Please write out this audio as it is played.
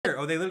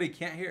Oh, they literally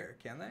can't hear,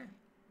 can they?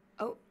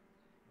 Oh,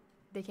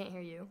 they can't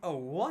hear you. Oh,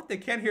 what? They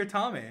can't hear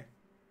Tommy.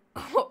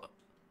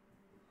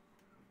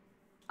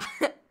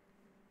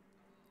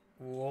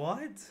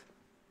 What?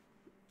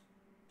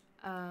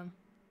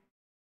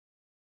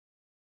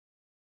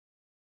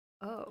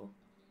 Oh.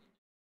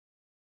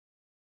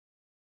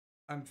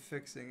 I'm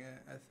fixing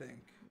it, I think.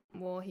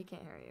 Well, he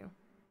can't hear you.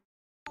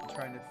 I'm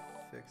trying to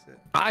fix it.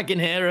 I can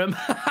hear him.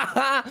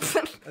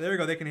 There we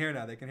go. They can hear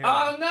now. They can hear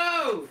Oh, now.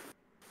 no!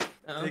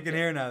 They can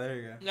hear now. There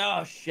you go.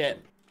 Oh,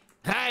 shit.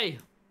 Hey!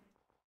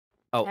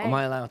 Oh, Hey. am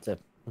I allowed to?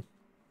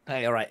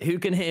 Hey, all right. Who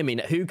can hear me?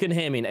 Who can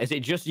hear me? Is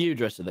it just you,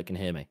 Drista, that can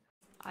hear me?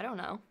 I don't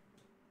know.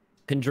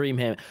 Can Dream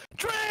hear me?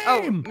 Dream!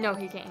 Oh, no,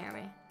 he can't hear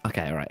me.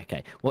 Okay, all right,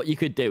 okay. What you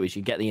could do is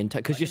you get the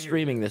entire... Because you're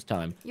streaming this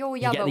time. Yo,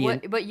 yeah,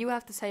 but you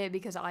have to say it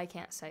because I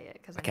can't say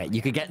it. Okay,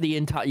 you could get the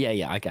entire...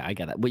 Yeah, I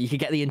get that. But you could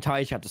get the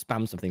entire chat to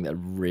spam something that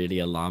would really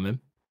alarm him.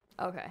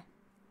 Okay.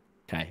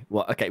 Okay,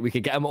 well, okay, we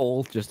could get them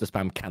all just to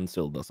spam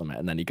cancelled or something,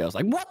 and then he goes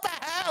like, what the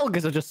hell?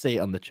 Because I'll just see it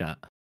on the chat.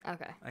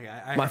 Okay.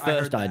 My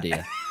first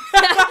idea.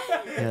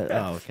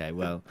 Oh, okay,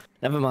 well,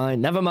 never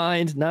mind,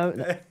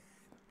 no.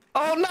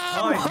 Oh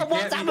no!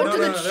 What's happened to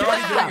the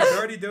chat? They're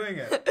already doing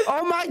it.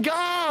 Oh my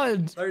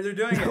god! They're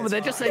doing it. No,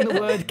 they're just saying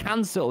the word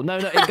cancel. No,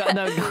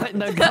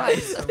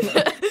 guys.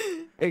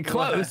 It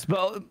close,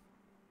 but...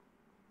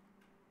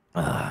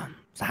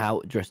 So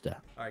how, Drista?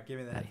 Alright, give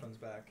me the headphones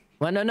back.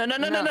 Well, no.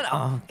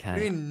 Oh, okay. What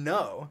do you mean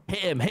no?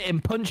 Hit him,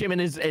 punch him in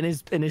his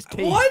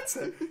teeth. What?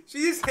 She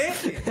just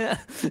hit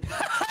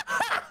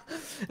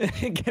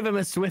me. Give him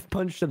a swift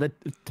punch to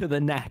the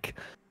neck.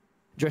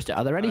 Drista,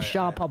 are there any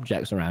sharp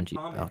objects around you?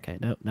 Tommy. Okay,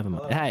 no, never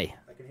mind. Hello? Hey.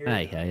 I can hear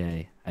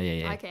you.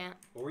 Hey. I can't.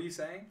 What were you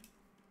saying?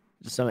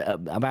 So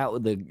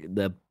about the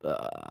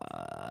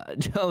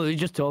we were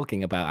just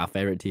talking about our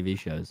favorite TV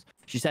shows.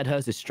 She said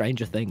hers is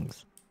Stranger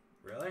Things.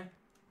 Really?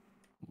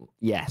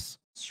 Yes.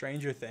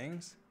 Stranger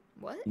Things?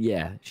 What?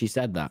 Yeah, she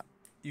said that.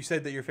 You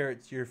said that your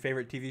favorite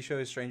TV show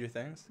is Stranger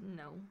Things?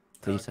 No.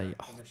 Please say.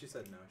 Oh. No, she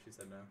said no. She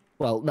said no.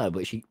 Well, no,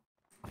 but she.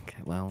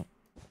 Okay, well.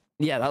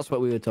 Yeah, that's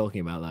what we were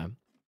talking about, though.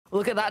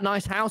 Look at that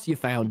nice house you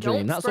found, Dream.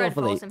 Don't That's spread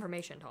awfully. false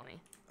information,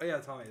 Tommy. Oh yeah,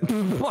 Tommy.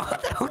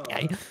 What?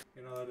 Okay.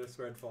 You're not allowed to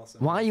spread false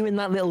information. Why are you in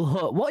that little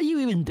hut? What are you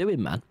even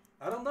doing, man?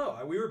 I don't know.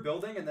 We were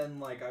building, and then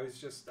like I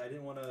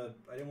didn't want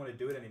to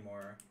do it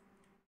anymore.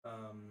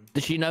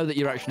 Does she know that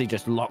you're actually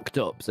just locked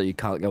up, so you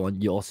can't go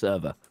on your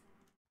server?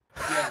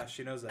 Yeah,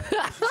 she knows that.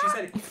 She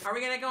said, "Are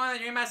we gonna go on the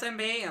Dream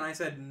SMP?" And I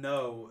said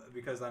no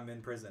because I'm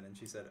in prison. And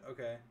she said,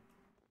 "Okay."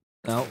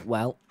 Oh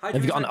well. Hi,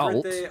 Have you got an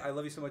alt? birthday. I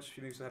love you so much.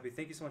 You make me so happy.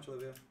 Thank you so much,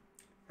 Olivia.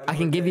 I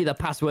can give you the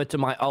password to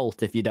my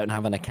alt if you don't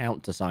have an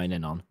account to sign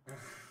in on.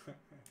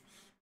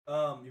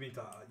 You mean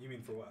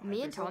for what?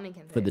 Me and Tommy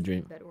can For the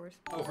Dream. BEDWARS.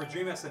 Oh, for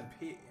Dream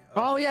SMP.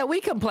 Oh yeah, we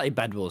can play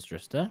BEDWARS,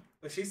 Drista.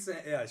 But she's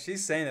saying,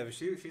 she's saying that, but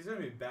she's gonna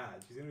be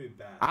bad. She's gonna be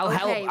bad. I'll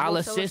help.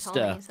 I'll so assist is Tommy,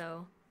 her.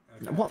 So.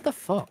 Okay. What the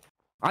fuck?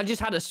 I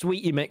just had a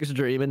sweetie mix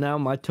dream, and now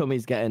my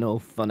tummy's getting all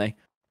funny.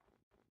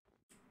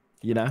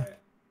 You know?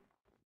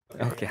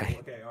 Okay.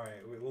 Okay. All right.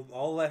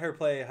 I'll let her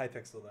play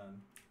Hypixel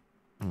then.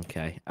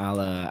 Okay.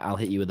 I'll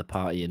hit you with a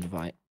party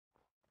invite.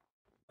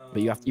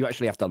 But you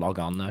actually have to log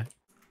on though.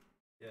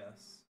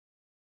 Yes.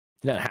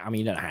 You don't.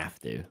 You don't have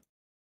to.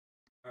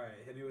 All right.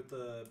 Hit me with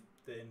the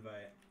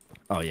invite.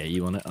 Oh yeah,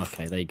 you want it?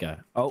 Okay, there you go.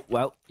 Oh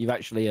well, you've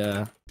actually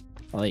Oh,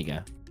 there you go.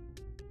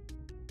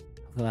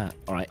 Look at that.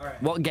 All right.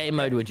 What game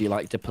mode would you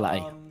like to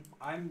play?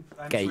 I'm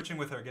Okay. switching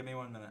with her. Give me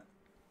 1 minute.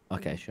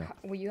 Okay, sure.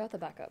 Well, you have to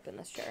back up in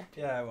this chair.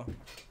 Yeah, I will.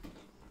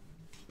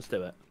 Let's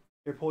do it.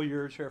 Here, pull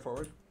your chair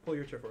forward. Pull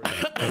your chair forward.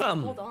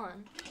 Hold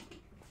on.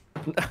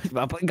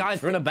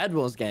 Guys, we're in a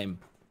BEDWARS game.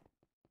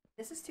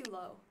 This is too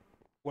low.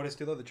 What is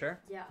too low? The chair?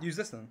 Yeah. Use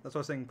this then. That's what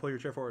I was saying. Pull your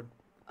chair forward.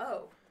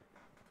 Oh.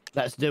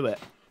 Let's do it.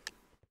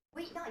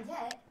 Wait, not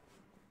yet.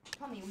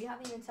 Tommy, we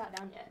haven't even sat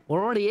down yet.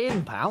 We're already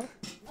in, pal.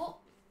 Well.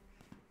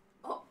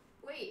 Oh,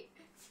 wait.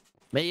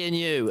 Me and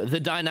you, the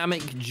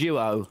dynamic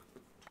duo.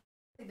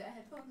 The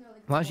headphones are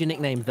like. Why's your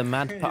nickname the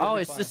Mad? Oh,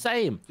 it's the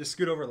same. Just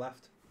scoot over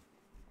left.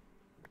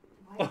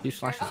 You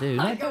slash two.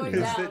 I'm going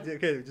down.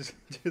 Okay, just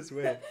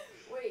wait.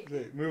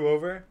 Wait. Move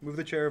over. Move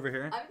the chair over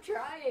here. I'm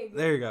trying.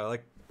 There you go.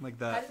 Like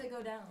that. How does it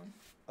go down?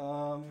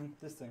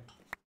 This thing.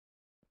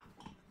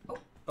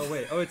 Oh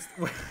wait. Oh, it's.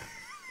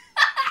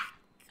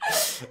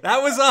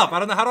 That was up. I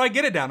don't know. How do I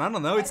get it down? I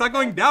don't know. It's not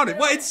going down.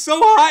 What? It's so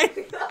high.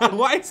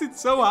 Why is it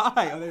so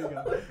high? Oh, there you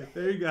go.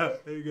 There you go.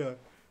 There you go. All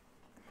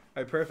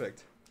right,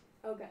 perfect.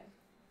 Okay.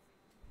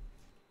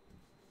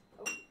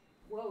 Oh,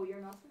 whoa, your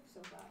mouse moves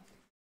so fast.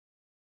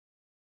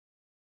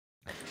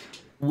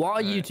 What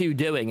are you two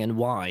doing and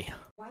why?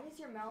 Why does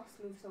your mouse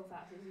move so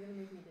fast? Is it gonna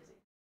make me dizzy?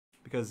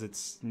 Because it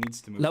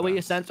needs to move. Lower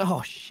your fast.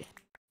 Oh shit.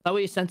 Lower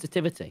your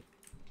sensitivity.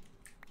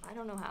 I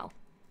don't know how.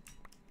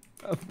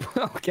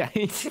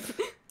 Okay.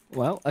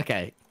 Well,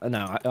 okay.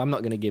 No, I'm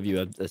not gonna give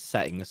you a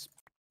settings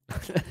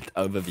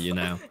overview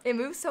now. It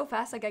moves so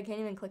fast, like I can't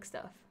even click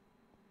stuff.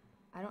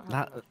 I don't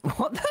have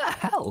What the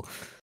hell?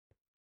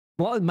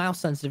 What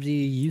mouse sensitivity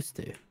are you used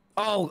to?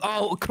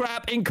 Oh,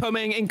 crap!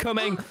 Incoming!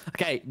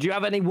 Okay, do you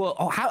have any wool?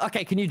 Oh, how?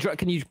 Okay, can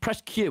you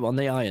press Q on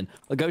the iron?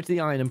 Or go to the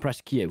iron and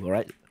press Q. All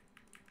right.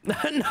 No,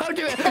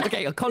 do it.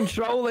 Okay,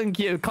 Control and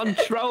Q.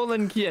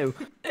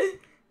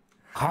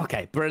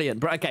 Okay,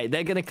 brilliant. Okay,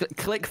 they're gonna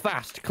click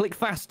fast. Click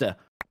faster.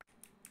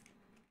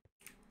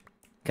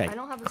 Okay. I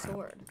don't have a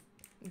sword.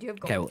 Do you have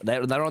gold? Okay,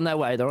 well, they're on their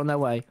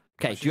way.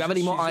 Okay, do you have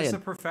any more iron? She's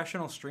just a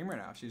professional streamer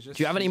now. She's just.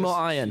 Do you have any more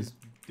iron? She's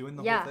doing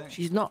the whole thing.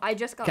 She's not. I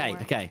just got more.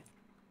 Okay.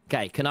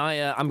 Can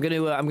I? I'm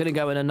gonna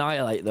go and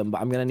annihilate them, but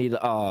I'm gonna need.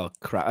 Oh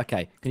crap.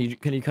 Okay. Can you?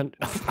 Okay,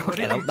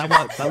 that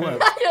works. I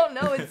don't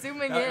know. It's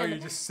zooming in. Or you're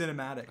just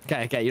cinematic.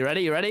 Okay. You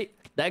ready?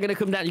 They're gonna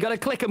come down. You gotta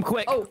click them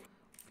quick. Oh,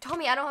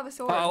 Tommy, I don't have a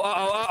sword.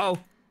 Oh.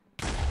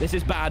 This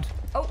is bad.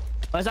 Oh.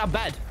 Where's our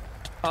bed?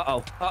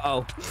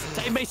 Uh-oh.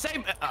 Save me.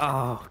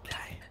 Oh,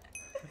 okay.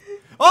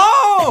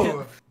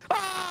 Oh!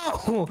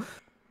 Oh!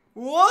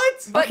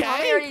 What? But Okay.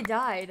 Tommy already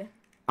died.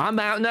 I'm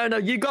out. No,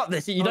 you got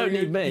this. You don't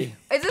need me.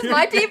 Is this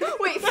my team?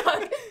 Wait,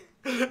 fuck.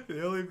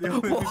 The only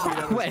people we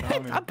have Wait, is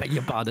Tommy. I beg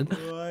your pardon.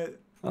 What?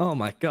 Oh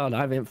my god,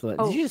 I've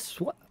influenced. Oh. Did you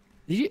just what?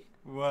 Did you?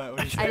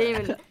 What? I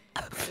didn't even.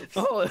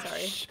 Oh,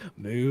 Sorry.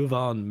 Move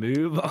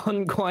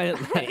on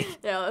quietly.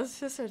 Yeah, let's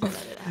just search that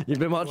it out. You've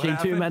been watching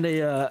too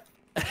many.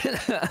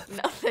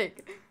 Nothing.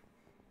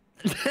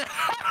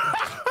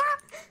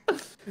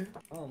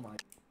 Oh my.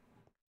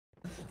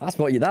 That's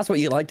what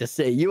you like to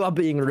see. You are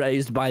being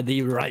raised by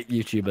the right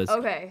YouTubers.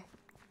 Okay.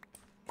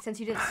 Since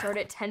you didn't start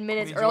it 10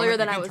 minutes I mean, earlier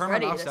than I was turn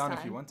ready my mouse this down time.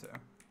 if you want to. You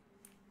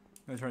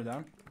want to turn it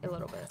down? A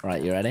little bit.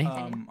 Right, you ready?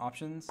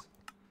 Options.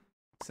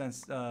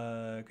 Sense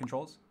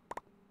controls.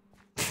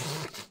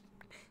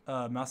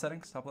 Mouse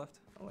settings, top left.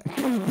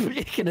 You're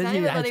gonna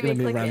do that. It's gonna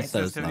be around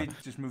so Sensitivity,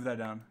 just move that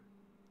down.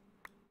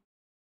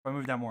 Or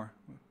move down more.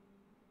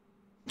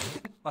 Well,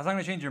 it's not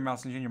gonna change your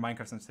mouse and change your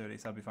Minecraft sensitivity,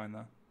 so that'll be fine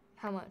though.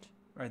 How much?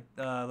 Right,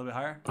 a little bit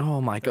higher.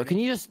 Oh my god, can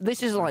you just?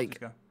 This is like.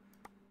 Just go.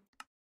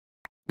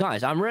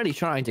 Guys, I'm really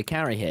trying to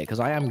carry here because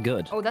I am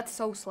good. Oh, that's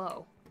so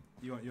slow.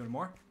 You want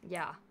more?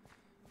 Yeah.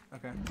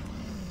 Okay.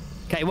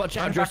 Okay, watch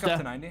out, Turn it back up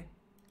to Drista. 90.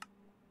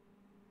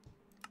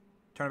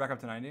 Turn it back up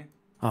to 90.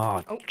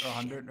 Oh, Oh. Or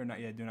 100, or not,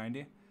 yeah, do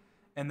 90.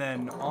 And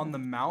then on the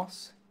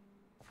mouse,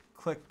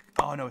 click,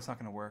 oh no, it's not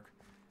gonna work.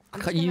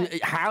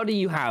 how do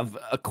you have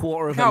a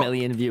quarter of a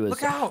million viewers?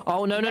 Look out!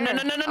 Oh, no.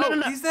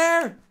 He's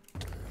there!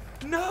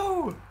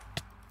 No!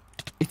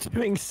 It's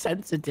doing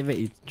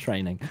sensitivity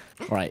training.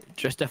 Right,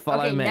 just to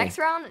follow Okay, me. next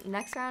round,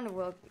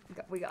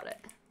 we got it.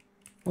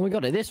 Well, we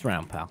got it this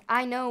round, pal.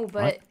 I know,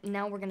 but Right.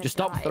 now we're gonna Just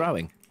die. stop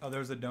throwing. Oh, there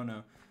was a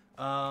dono.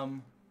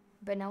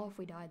 But now if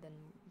we die, then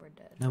we're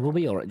dead. No, we'll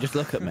be alright. Just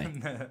look at me.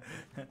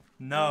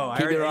 No,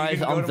 Keep your you eyes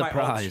can on go to the my old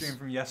prize. stream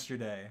from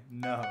yesterday.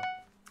 No.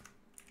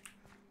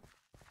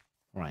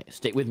 Right,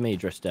 stick with me,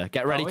 Drista.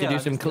 Get ready to yeah, do I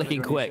some just did a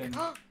clicking quick.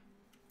 donation.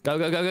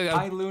 Go.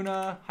 Hi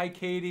Luna, hi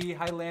Katie,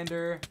 hi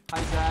Lander,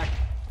 hi Zach.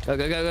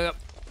 Go.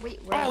 Wait,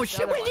 Oh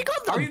shit, where you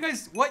got How are them? you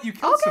guys? What? You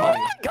killed Oh somebody?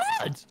 my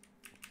god!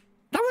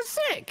 That was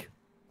sick!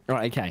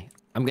 Alright, okay.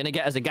 I'm gonna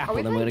get us a gapple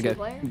we and we're playing gonna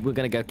two-player? we're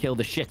gonna go kill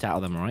the shit out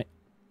of them, alright?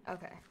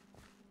 Okay.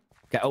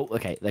 Okay, oh,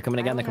 okay, they're coming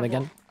again, I only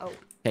have Oh. one.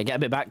 Okay, get a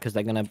bit back because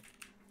they're gonna.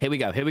 Here we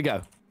go.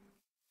 Oh,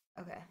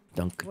 okay.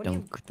 Dunk. Why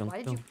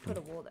did you put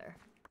a wall there?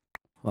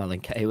 Well,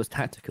 then it was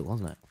tactical,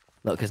 wasn't it?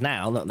 Look, because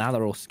now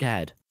they're all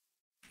scared.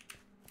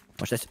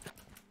 Watch this.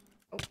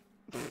 Oh.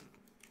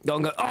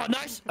 Go. Oh,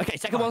 nice. Okay,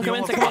 second one, You come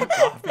in. almost Second one. popped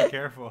off, be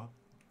careful.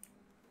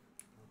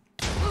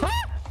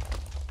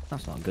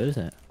 That's not good, is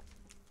it?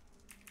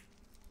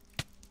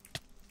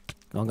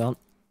 Go on.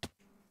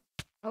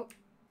 Oh.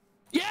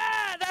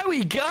 Yeah, there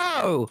we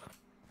go.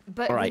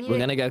 But All right, we we're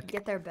need gonna go. to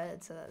get their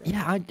bed so that they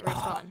Yeah,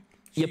 respawn.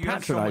 You're You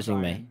have so much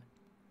patronizing me.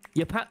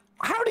 iron.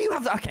 How do you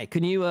have that? Okay,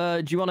 can you?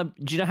 Do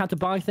you know how to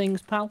buy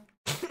things, pal?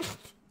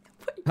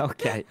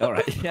 Okay, all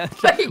right. Yeah.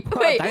 Wait,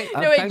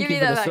 Thank give you me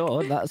for that the back.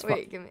 sword. That's fine.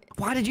 Wait, give me.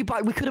 Why did you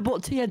buy? We could have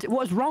bought TNT.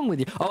 What's wrong with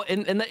you? Oh,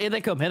 here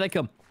they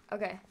come.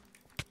 Okay.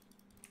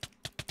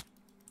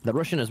 They're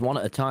rushing us one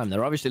at a time.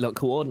 They're obviously not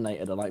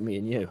coordinated, like me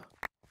and you.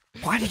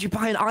 Why did you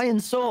buy an iron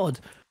sword?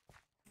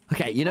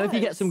 Okay, you know, if you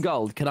get some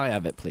gold, can I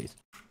have it, please?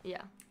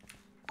 Yeah.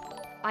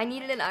 I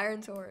needed an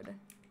iron sword.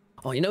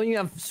 Oh, you know when you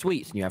have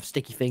sweets and you have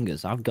sticky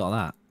fingers? I've got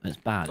that. It's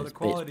bad. Well, the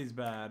quality's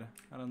bad.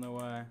 I don't know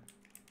why.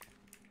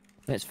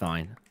 It's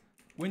fine.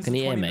 When's Can the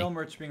you hear 20 me? mil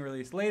merch being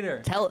released?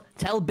 Later.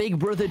 Tell Big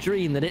Brother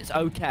Dream that it's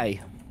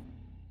okay.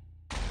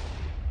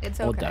 It's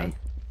Or okay.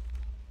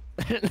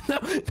 don't.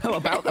 no,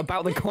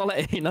 about the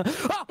quality, you know.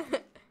 Oh!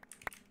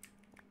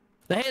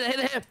 They're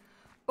here.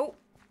 Oh,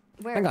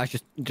 where? That guy's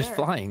just Where?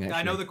 flying, actually.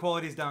 I know the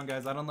quality's down,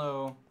 guys. I don't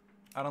know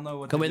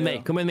what Come to with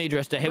do. me,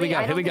 Drista. Here we Wait, go,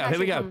 I here we don't go, think I here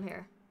we should go. come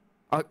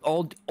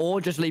here.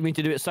 Or just leave me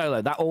to do it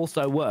solo. That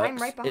also works. I'm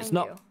right behind It's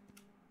not.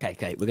 you.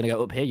 Okay, we're gonna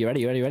go up here. You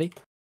ready?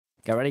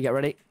 Get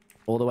ready.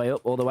 All the way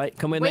up, all the way.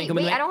 Come with me, come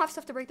with me. I don't have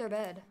stuff to break their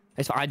bed.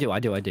 It's fine. I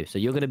do. So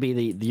you're gonna be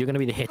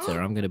the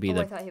hitter. I'm gonna be I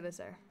the. thought he was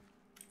there.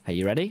 Hey,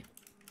 you ready?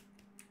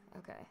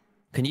 Okay.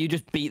 Can you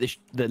just beat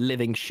the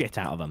living shit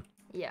out of them?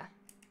 Yeah. I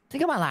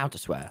think I'm allowed to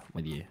swear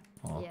with you.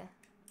 Or... Yeah.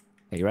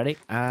 Okay, you ready?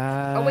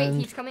 Oh wait,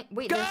 he's coming.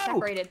 Wait, Go! they're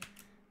separated.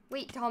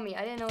 Wait, Tommy,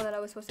 I didn't know that I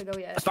was supposed to go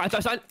yet. That's fine,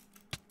 that's fine.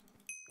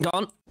 Go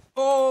on.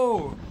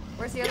 Oh!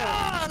 Where's the other one?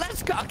 Ah,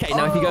 let's go. Okay,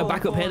 now if you go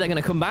back up here, they're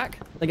gonna come back.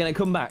 They're gonna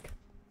come back.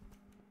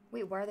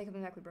 Wait, why are they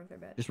coming back? We broke their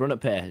bed. Just run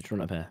up here. Just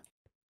run up here.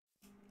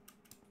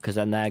 Because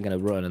then they're gonna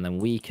run, and then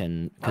we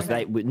can. Because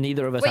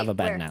neither of us have a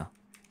bed now.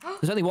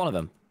 There's only one of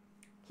them.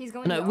 He's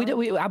going. No, we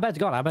don't. Our bed's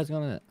gone. Our bed's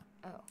gone, isn't it?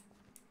 Oh.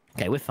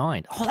 Okay, we're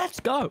fine. Oh, let's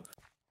go.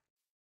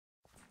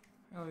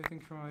 Oh,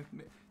 thank you for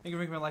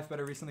making my life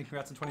better recently.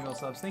 Congrats on 20 mil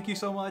subs. Thank you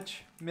so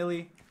much,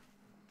 Millie.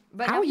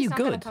 But How now are he's you not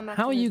gonna good? come back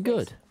How to are his you base.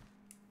 good?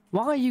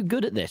 Why are you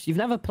good at this? You've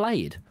never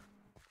played.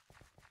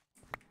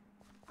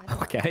 I don't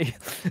know. Okay.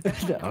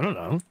 I don't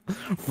know.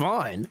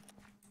 Fine.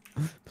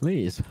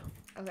 Please.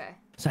 Okay.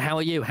 So how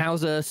are you?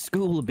 How's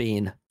school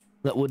been?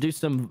 That we'll do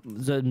some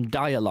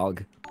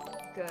dialogue.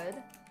 Good.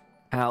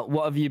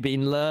 What have you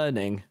been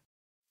learning?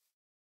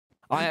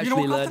 I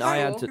actually learned I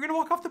had to. You're gonna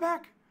walk off the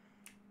back.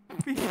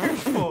 Be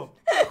careful.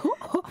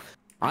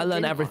 I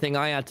learned everything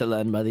I had to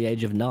learn by the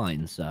age of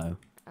 9. So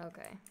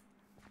Okay.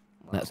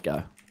 Well, let's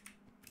go.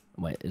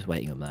 Wait, he's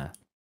waiting up there.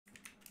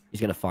 He's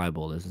gonna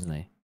fireball us, isn't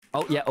he?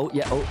 Oh yeah. Oh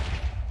yeah. Oh.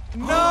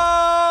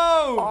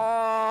 No!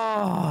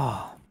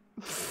 Oh.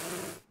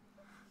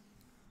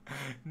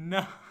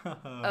 No.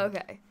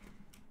 Okay.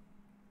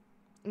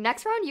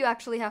 Next round, you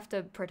actually have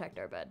to protect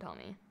our bed,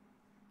 Tommy.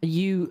 Are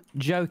you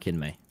joking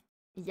me?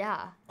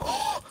 Yeah.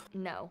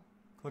 No.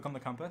 Click on the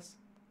compass.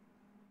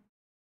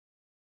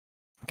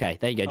 Okay,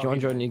 there you go. Oh, Join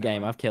he's a right, new never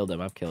game. mind. I've killed him.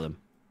 I've killed him.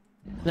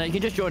 No, you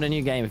can just join a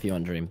new game if you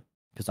want, Dream.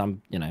 Because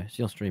I'm, it's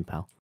your stream,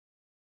 pal.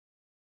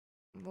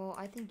 Well,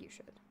 I think you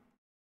should.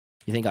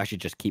 You think I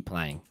should just keep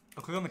playing?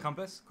 Oh, click on the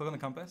compass. Click on the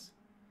compass.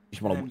 You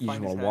just want And to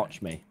find his head.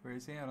 watch me. Where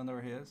is he? I don't know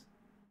where he is.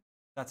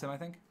 That's him, I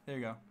think. There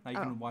you go. Now you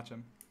can watch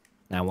him.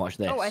 Now watch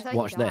this. Oh, I thought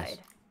watch he died. this.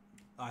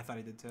 Oh, I thought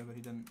he did too, but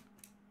he didn't.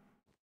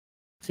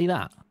 See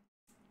that?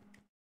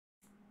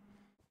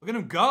 Look at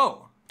him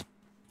go!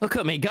 Look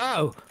at me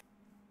go!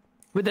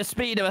 With the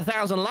speed of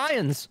 1,000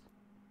 lions!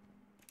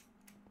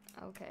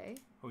 Okay.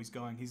 Oh, he's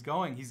going. He's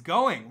going. He's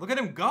going. Look at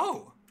him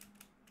go!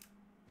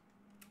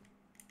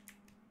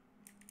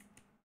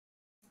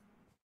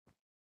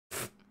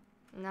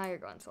 Now you're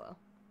going slow.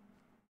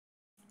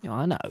 Yeah,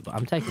 I know, but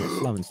I'm taking it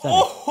slow and steady.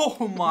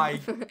 Oh my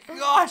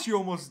gosh! You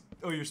almost.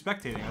 Oh, you're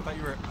spectating. I thought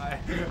you were.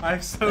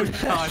 I'm so dumb.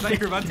 I thought you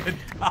were about to die.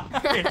 I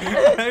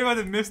thought you were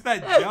about to miss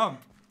that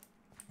jump.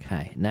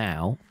 Okay,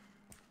 now.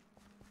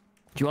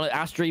 Do you want to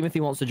ask Dream if he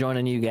wants to join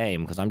a new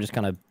game? Because I'm just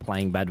kind of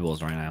playing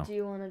BEDWARS right now. Do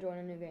you want to join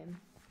a new game?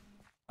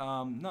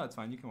 No, it's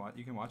fine. You can watch.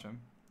 You can watch him.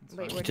 It's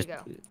Wait, fine. where'd he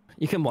go?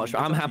 You can watch. It's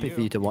I'm up to happy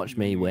for you to watch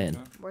me win.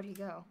 Where'd he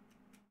go?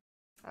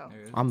 Oh. There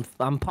he is.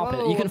 I'm popping.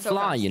 Whoa, you can so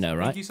fly, fast. you know,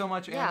 right? Thank you so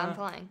much, Anna. Yeah, I'm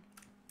flying.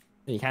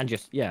 You can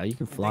just, yeah, you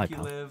can fly, Thank you,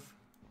 pal. Liv.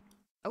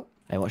 Oh.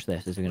 Hey, watch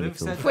this. This is gonna Liv be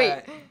cool. said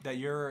Wait. that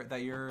you're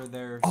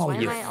their. Oh, Why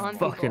am you I on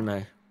fucking people?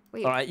 me.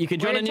 Wait. All right, you can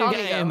where join a did new Tommy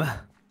game. go?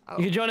 Oh.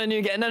 You can join a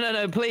new game.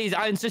 No, please.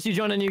 I insist you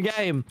join a new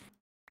game.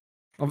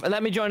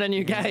 Let me join a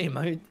new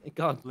game.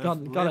 God Liv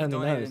only donated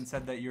knows. and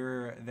said that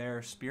you're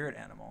their spirit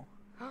animal.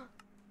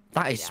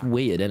 That is Yeah.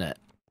 weird, isn't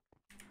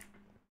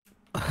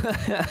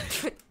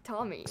it?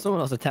 Tommy.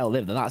 Someone else to tell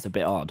Liv that that's a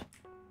bit odd.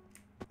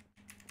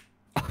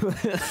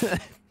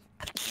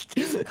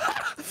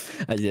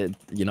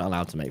 You're not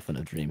allowed to make fun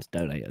of Dream's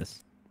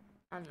donators.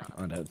 I'm not.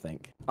 I don't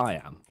think. I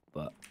am,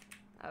 but.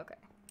 Okay.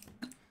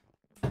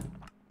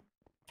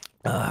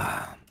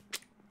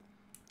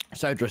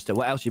 So, Drista,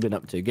 what else you been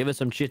up to? Give us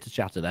some chitter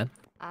chatter then.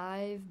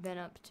 I've been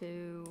up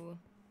to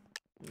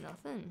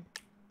nothing.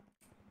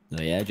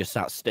 Oh, yeah, just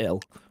sat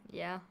still.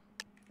 Yeah.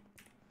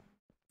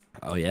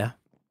 Oh, yeah?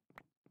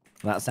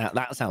 That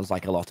sounds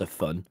like a lot of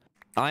fun.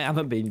 I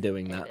haven't been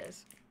doing that. It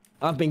is.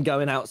 I've been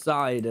going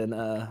outside and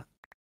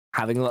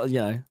having a lot,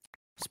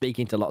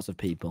 speaking to lots of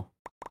people.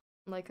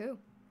 Like who?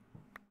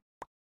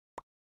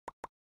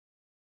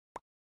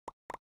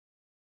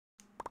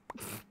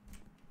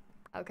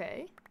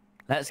 Okay.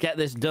 Let's get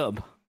this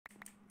dub.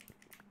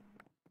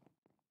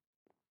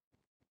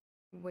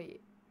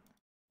 Wait.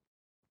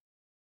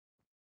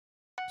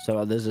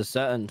 So there's a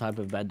certain type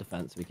of bed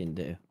defense we can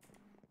do,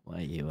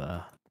 where you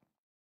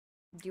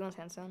Do you want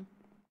sandstone?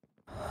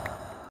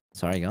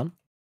 Sorry, gone.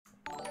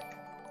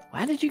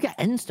 Where did you get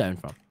endstone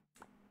from?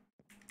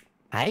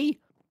 Hey?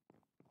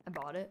 I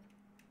bought it.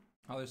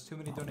 Oh, there's too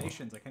many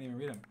donations. I can't even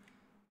read them.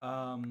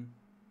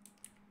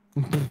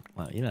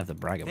 Well, you don't have to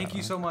brag about it. Thank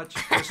you so much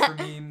just for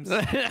memes.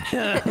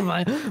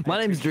 my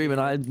name's Dream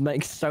and I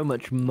make so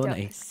much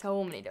money.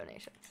 So many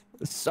donations.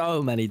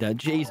 So many,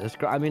 Jesus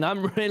Christ. I mean,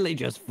 I'm really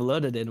just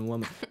flooded in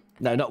women.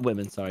 No, not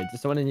women, sorry.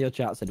 Someone in your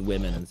chat said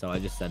women, and so I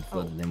just said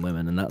flooded in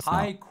women, and that's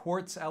Hi, not...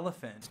 Quartz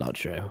Elephant. It's not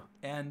true.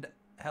 And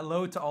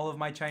hello to all of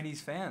my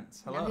Chinese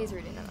fans. Hello. Now he's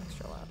reading them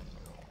extra loud.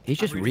 He's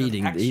just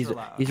reading them reading... extra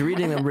loud. He's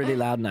reading them really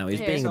loud now. He's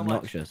Here. being So much.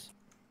 obnoxious.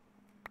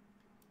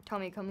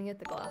 Tommy, come and get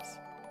the glass.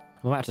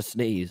 I'm about to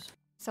sneeze.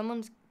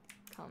 Someone's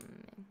coming.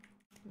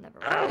 Never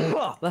mind.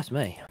 Oh, that's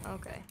me.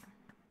 Okay.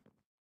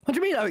 What do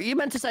you mean? Oh, you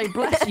meant to say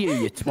bless you,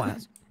 you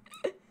twat.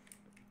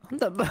 You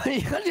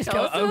can't just That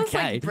go, was the most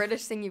okay. like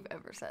British thing you've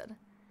ever said.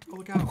 Oh,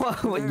 look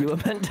out. What you were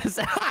meant to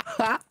say?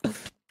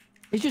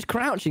 He's just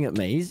crouching at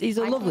me. He's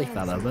a lovely can't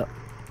fella, see. but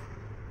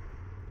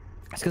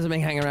it's because I've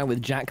been hanging around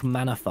with Jack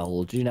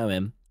Manifold. Do you know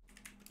him?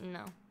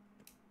 No.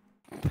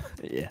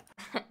 Yeah.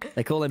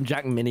 They call him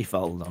Jack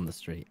Minifold on the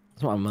street.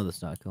 That's what my mother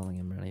started calling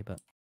him, really. But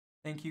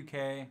Thank you,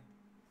 Kay.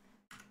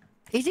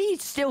 is he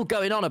still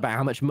going on about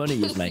how much money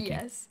he's making?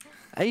 Yes.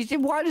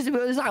 Why does he?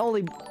 Is that all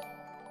he?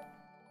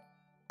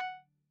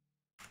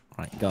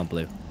 Right, go on,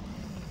 Blue.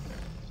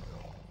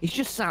 He's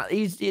just sat.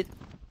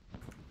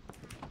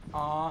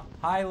 Aw.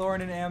 Hi,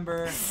 Lauren and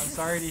Amber. I'm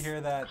sorry to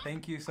hear that.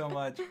 Thank you so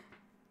much.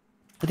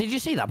 Did you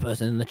see that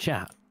person in the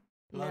chat?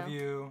 Love No.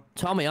 you.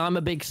 Tommy, I'm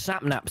a big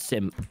sapnap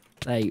simp.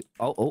 Hey,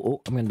 oh,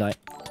 I'm gonna die.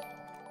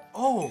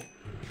 Oh,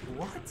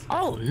 what?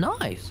 Oh,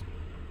 nice.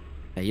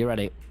 Hey, you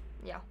ready?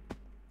 Yeah.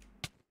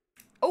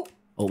 Oh.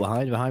 Oh,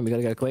 behind, we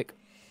gotta go quick.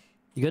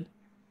 You good?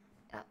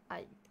 I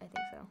think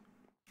so.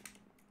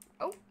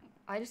 Oh,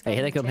 I just. Hey, got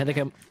here they an come, here they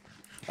come.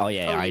 enchantment. Oh,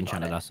 yeah, Oh, I you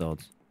enchanted got it. our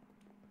swords.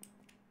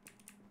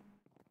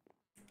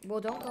 Well,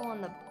 don't go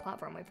on the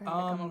platform. Wait for him to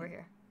come over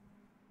here.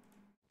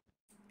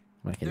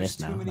 Making There's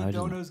this too now. many No, it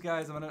isn't. donos,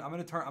 guys. I'm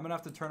gonna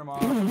have to turn them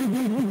off.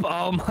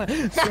 Oh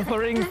my!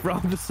 Suffering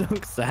from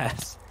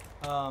success.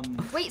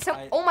 Wait,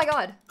 oh my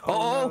god.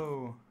 Oh.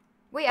 No.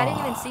 Wait, I didn't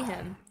even see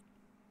him.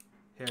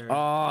 Here.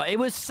 Oh, it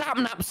was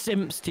Sapnap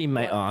Simp's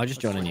teammate. Oh, I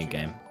just joined a new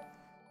game.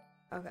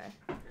 Okay.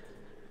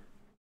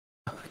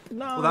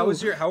 No. Well, that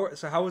was your how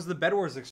was the BEDWARS